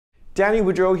Danny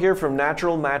Woodrow here from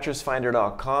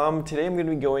naturalmattressfinder.com. Today I'm going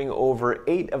to be going over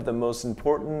 8 of the most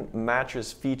important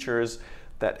mattress features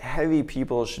that heavy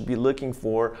people should be looking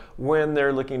for when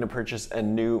they're looking to purchase a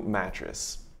new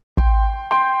mattress.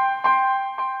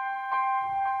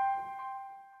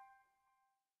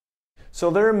 So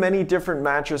there are many different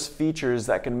mattress features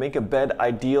that can make a bed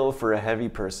ideal for a heavy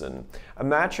person. A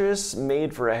mattress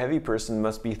made for a heavy person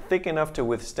must be thick enough to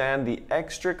withstand the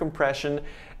extra compression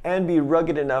and be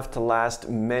rugged enough to last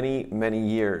many, many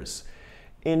years.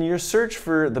 In your search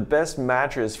for the best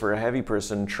mattress for a heavy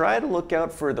person, try to look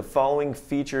out for the following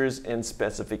features and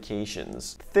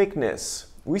specifications. Thickness.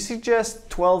 We suggest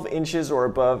 12 inches or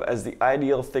above as the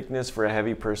ideal thickness for a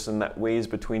heavy person that weighs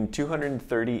between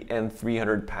 230 and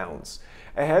 300 pounds.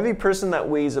 A heavy person that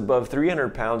weighs above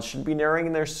 300 pounds should be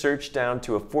narrowing their search down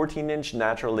to a 14-inch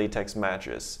natural latex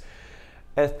mattress.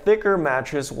 A thicker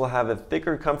mattress will have a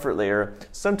thicker comfort layer,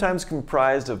 sometimes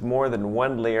comprised of more than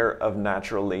one layer of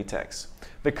natural latex.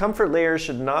 The comfort layer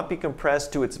should not be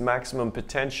compressed to its maximum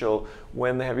potential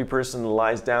when the heavy person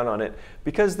lies down on it,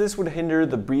 because this would hinder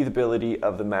the breathability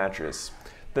of the mattress.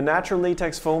 The natural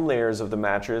latex foam layers of the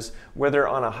mattress, whether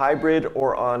on a hybrid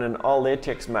or on an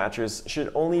all-latex mattress,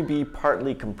 should only be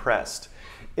partly compressed.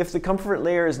 If the comfort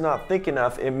layer is not thick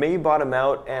enough, it may bottom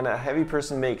out and a heavy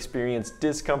person may experience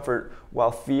discomfort while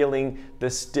feeling the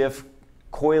stiff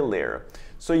coil layer.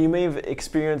 So you may have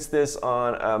experienced this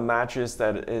on a mattress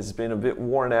that has been a bit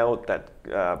worn out, that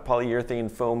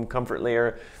polyurethane foam comfort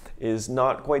layer is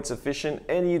not quite sufficient,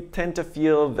 and you tend to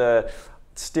feel the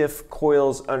stiff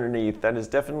coils underneath. That is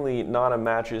definitely not a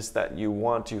mattress that you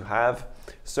want to have.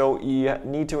 So you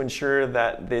need to ensure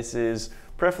that this is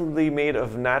preferably made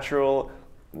of natural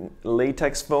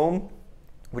latex foam,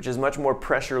 which is much more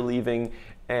pressure relieving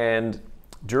and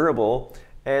durable,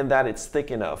 and that it's thick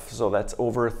enough, so that's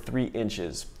over 3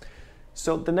 inches.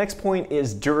 So the next point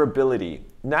is durability.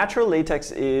 Natural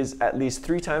latex is at least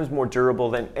 3 times more durable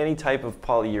than any type of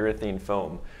polyurethane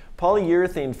foam.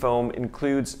 Polyurethane foam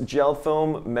includes gel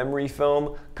foam, memory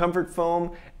foam, comfort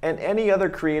foam, and any other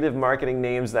creative marketing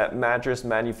names that mattress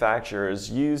manufacturers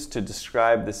use to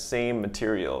describe the same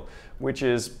material, which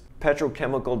is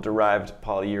petrochemical derived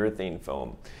polyurethane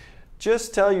foam.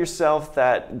 Just tell yourself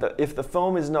that if the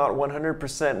foam is not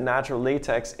 100% natural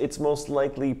latex, it's most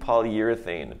likely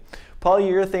polyurethane.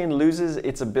 Polyurethane loses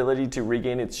its ability to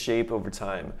regain its shape over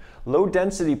time. Low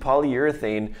density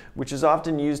polyurethane, which is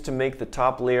often used to make the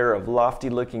top layer of lofty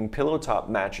looking pillow top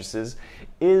mattresses,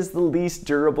 is the least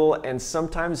durable and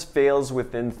sometimes fails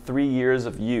within 3 years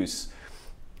of use,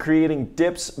 creating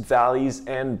dips, valleys,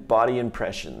 and body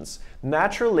impressions.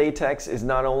 Natural latex is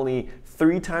not only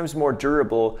 3 times more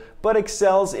durable, but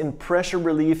excels in pressure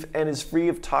relief and is free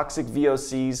of toxic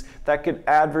VOCs that could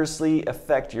adversely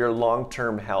affect your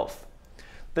long-term health.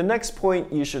 The next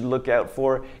point you should look out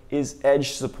for is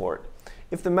edge support.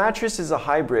 If the mattress is a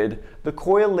hybrid, the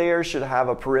coil layer should have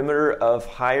a perimeter of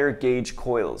higher gauge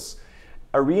coils.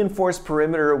 A reinforced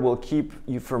perimeter will keep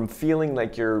you from feeling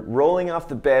like you're rolling off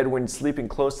the bed when sleeping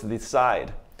close to the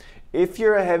side. If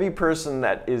you're a heavy person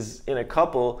that is in a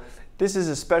couple, this is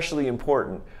especially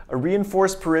important. A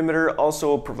reinforced perimeter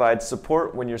also provides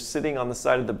support when you're sitting on the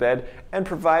side of the bed and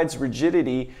provides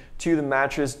rigidity to the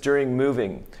mattress during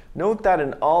moving. Note that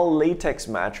an all-latex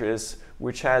mattress,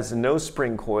 which has no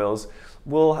spring coils,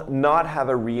 will not have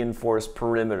a reinforced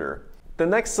perimeter. The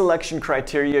next selection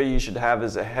criteria you should have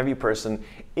as a heavy person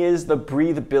is the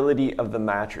breathability of the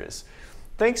mattress.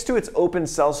 Thanks to its open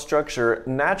cell structure,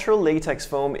 natural latex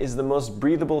foam is the most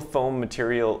breathable foam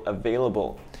material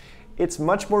available. It's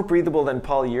much more breathable than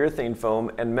polyurethane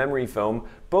foam and memory foam,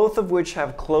 both of which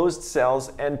have closed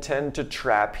cells and tend to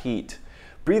trap heat.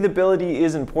 Breathability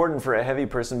is important for a heavy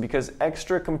person because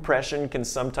extra compression can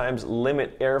sometimes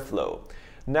limit airflow.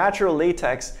 Natural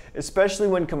latex, especially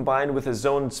when combined with a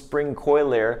zoned spring coil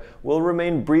layer, will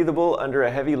remain breathable under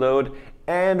a heavy load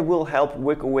and will help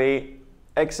wick away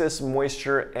excess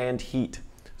moisture and heat.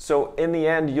 So in the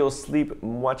end, you'll sleep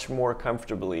much more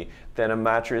comfortably than a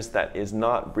mattress that is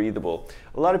not breathable.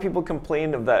 A lot of people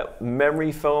complain of that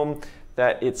memory foam,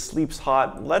 that it sleeps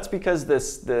hot. That's because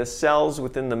the cells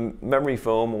within the memory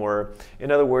foam, or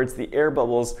in other words, the air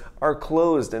bubbles, are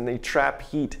closed and they trap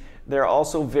heat. They're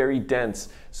also very dense,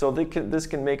 so this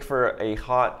can make for a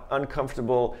hot,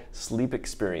 uncomfortable sleep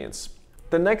experience.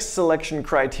 The next selection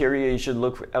criteria you should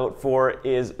look out for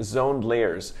is zoned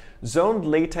layers. Zoned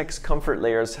latex comfort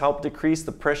layers help decrease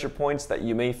the pressure points that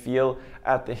you may feel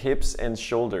at the hips and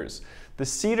shoulders. The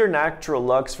Cedar Natural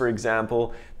Luxe, for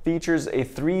example, features a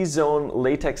 3-zone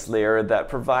latex layer that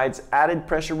provides added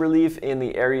pressure relief in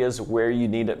the areas where you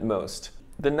need it most.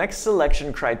 The next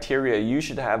selection criteria you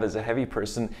should have as a heavy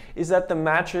person is that the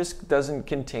mattress doesn't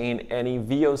contain any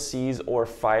VOCs or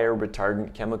fire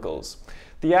retardant chemicals.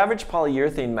 The average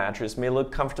polyurethane mattress may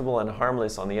look comfortable and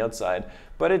harmless on the outside,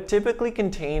 but it typically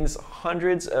contains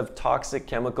hundreds of toxic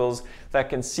chemicals that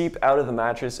can seep out of the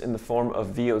mattress in the form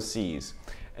of VOCs.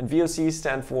 And VOCs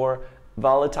stand for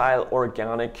volatile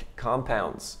organic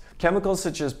compounds. Chemicals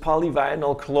such as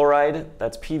polyvinyl chloride,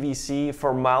 that's PVC,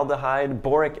 formaldehyde,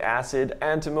 boric acid,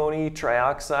 antimony,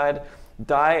 trioxide,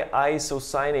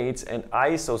 diisocyanates, and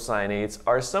isocyanates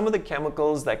are some of the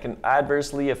chemicals that can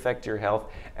adversely affect your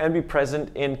health and be present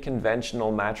in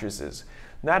conventional mattresses.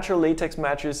 Natural latex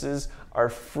mattresses are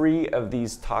free of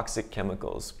these toxic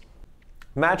chemicals.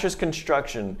 Mattress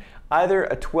construction: either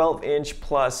a 12-inch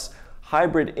plus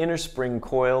hybrid inner spring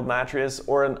coil mattress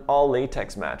or an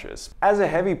all-latex mattress. As a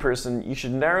heavy person, you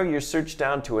should narrow your search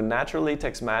down to a natural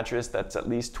latex mattress that's at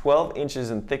least 12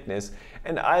 inches in thickness,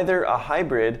 and either a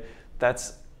hybrid,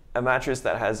 that's a mattress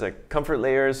that has a comfort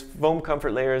layers, foam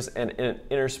comfort layers, and an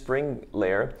inner spring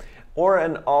layer, or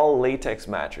an all-latex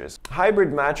mattress.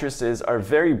 Hybrid mattresses are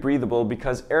very breathable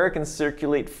because air can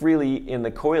circulate freely in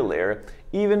the coil layer,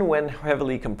 even when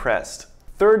heavily compressed.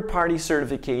 Third-party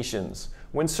certifications.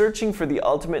 When searching for the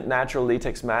ultimate natural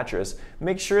latex mattress,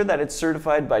 make sure that it's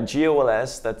certified by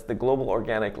GOLS, that's the Global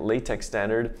Organic Latex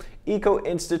Standard, Eco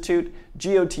Institute,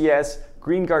 GOTS,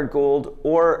 GreenGuard Gold,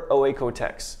 or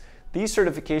Oecotex. These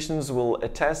certifications will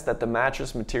attest that the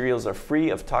mattress materials are free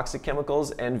of toxic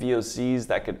chemicals and VOCs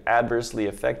that could adversely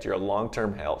affect your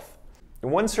long-term health.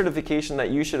 One certification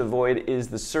that you should avoid is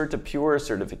the Certipur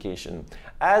certification,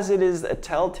 as it is a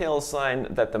telltale sign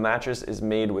that the mattress is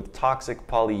made with toxic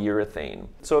polyurethane.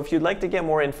 So if you'd like to get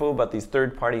more info about these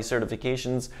third-party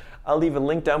certifications, I'll leave a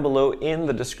link down below in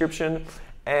the description,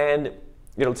 and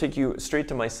it'll take you straight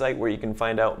to my site where you can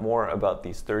find out more about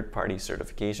these third-party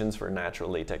certifications for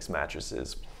natural latex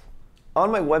mattresses.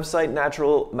 On my website,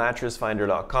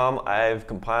 naturalmattressfinder.com, I've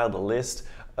compiled a list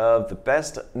of the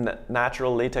best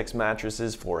natural latex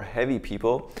mattresses for heavy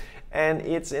people, and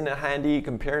it's in a handy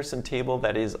comparison table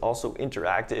that is also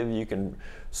interactive. You can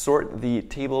sort the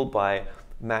table by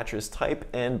mattress type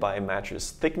and by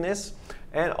mattress thickness,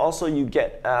 and also you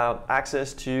get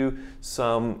access to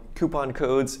some coupon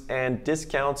codes and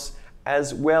discounts,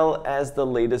 as well as the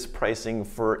latest pricing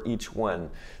for each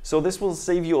one. So this will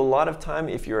save you a lot of time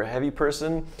if you're a heavy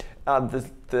person.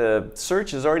 The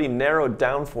search is already narrowed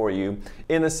down for you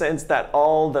in the sense that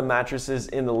all the mattresses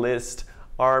in the list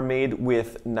are made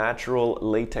with natural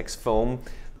latex foam.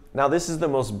 Now this is the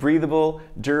most breathable,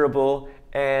 durable,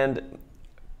 and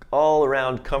all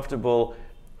around comfortable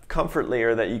comfort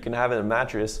layer that you can have in a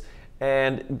mattress.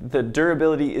 And the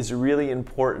durability is really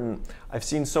important. I've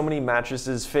seen so many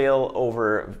mattresses fail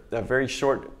over a very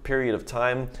short period of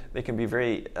time. They can be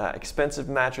very expensive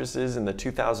mattresses in the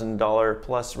 $2,000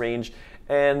 plus range.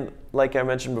 And like I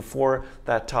mentioned before,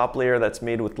 that top layer that's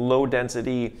made with low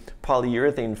density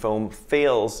polyurethane foam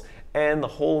fails and the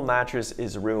whole mattress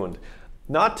is ruined.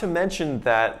 Not to mention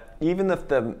that even if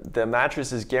the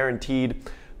mattress is guaranteed,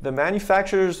 the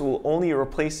manufacturers will only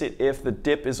replace it if the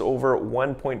dip is over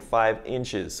 1.5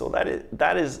 inches. So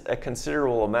that is a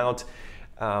considerable amount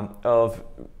of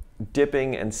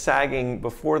dipping and sagging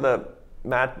before the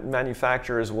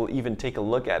manufacturers will even take a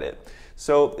look at it.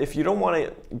 So if you don't want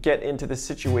to get into this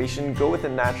situation, go with a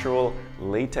natural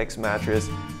latex mattress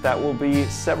that will be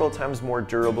several times more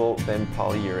durable than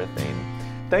polyurethane.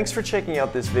 Thanks for checking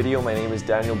out this video. My name is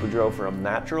Daniel Boudreau from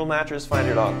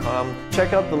naturalmattressfinder.com.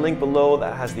 Check out the link below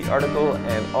that has the article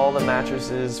and all the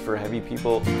mattresses for heavy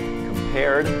people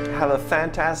compared. Have a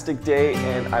fantastic day,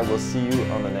 and I will see you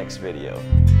on the next video.